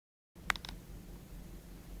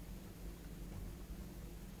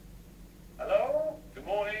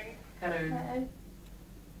Hello.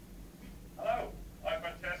 Hello. Hi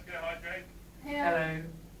Francesca. Hi Jake. Hello.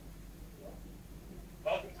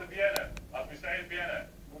 Welcome to Vienna. As we say in Vienna,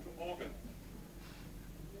 guten Morgen.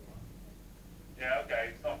 Yeah, okay,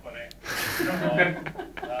 it's not funny. Come on.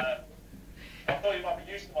 I thought you might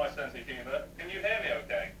be used to my sense of humour. Can you hear me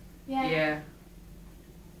okay? Yeah.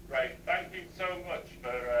 Great. Thank you so much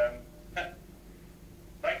for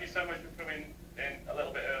coming in a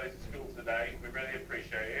little bit early to school today. We really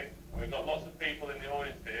appreciate it. We've got lots of people in the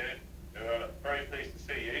audience here who are very pleased to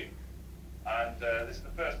see you. And this is the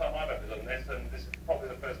first time I've ever done this, and this is probably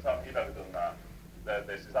the first time you've ever done that.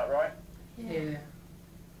 Is that right? Yeah.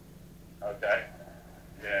 Okay.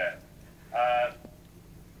 Yeah.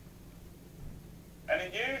 Any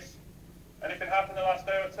news? Anything happened the last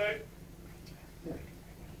day or two?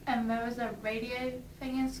 There was a radio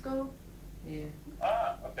thing in school. Yeah.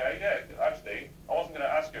 Ah, okay, yeah. Actually, I wasn't going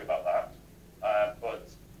to ask you about that, but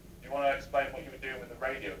do you want to explain what you were doing with the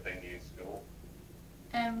radio thingy in school?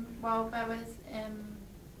 Well, there was,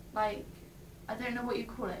 like, I don't know what you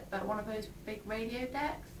call it, but one of those big radio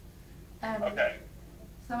decks. Okay.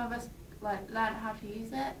 Some of us, like, learned how to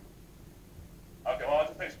use it. Okay, well, I'll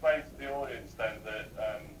just explain to the audience then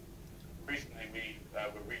that recently we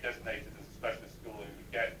were redesignated as a specialist school and we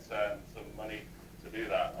get some money to do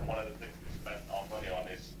that. And one of the things we spent our money on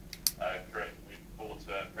is we bought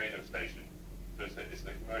a radio station. So it's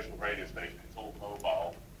a commercial radio station. It's all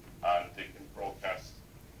mobile and it can broadcast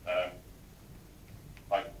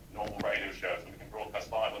like normal radio shows. So we can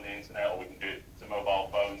broadcast live on the internet or we can do it to mobile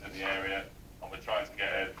phones in the area. And we're trying to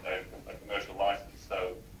get a commercial license.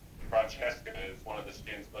 So Francesca is one of the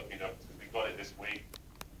students looking up because we got it this week.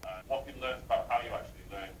 What we learned about how you actually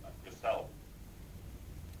learn yourself.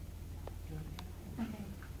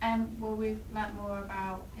 Okay. Well, we've learnt more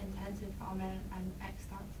about intensive farming and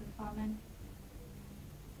extensive farming.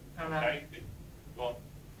 Okay, go on.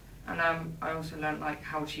 And I also learnt like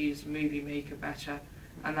how to use Movie Maker better,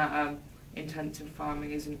 and that intensive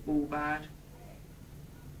farming isn't all bad.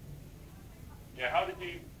 Yeah, how did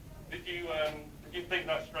you think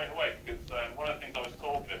that straight away? Because one of the things I was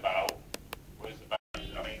talking about was about,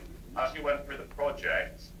 I mean, as you went through the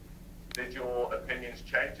project, did your opinions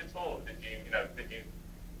change at all? Did you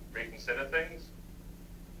reconsider things?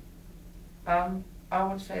 I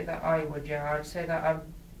would say that I would, yeah. I'd say that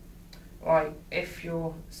like if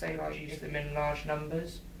you're use them in large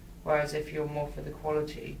numbers, whereas if you're more for the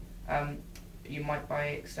quality, you might buy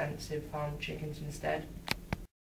extensive farm chickens instead.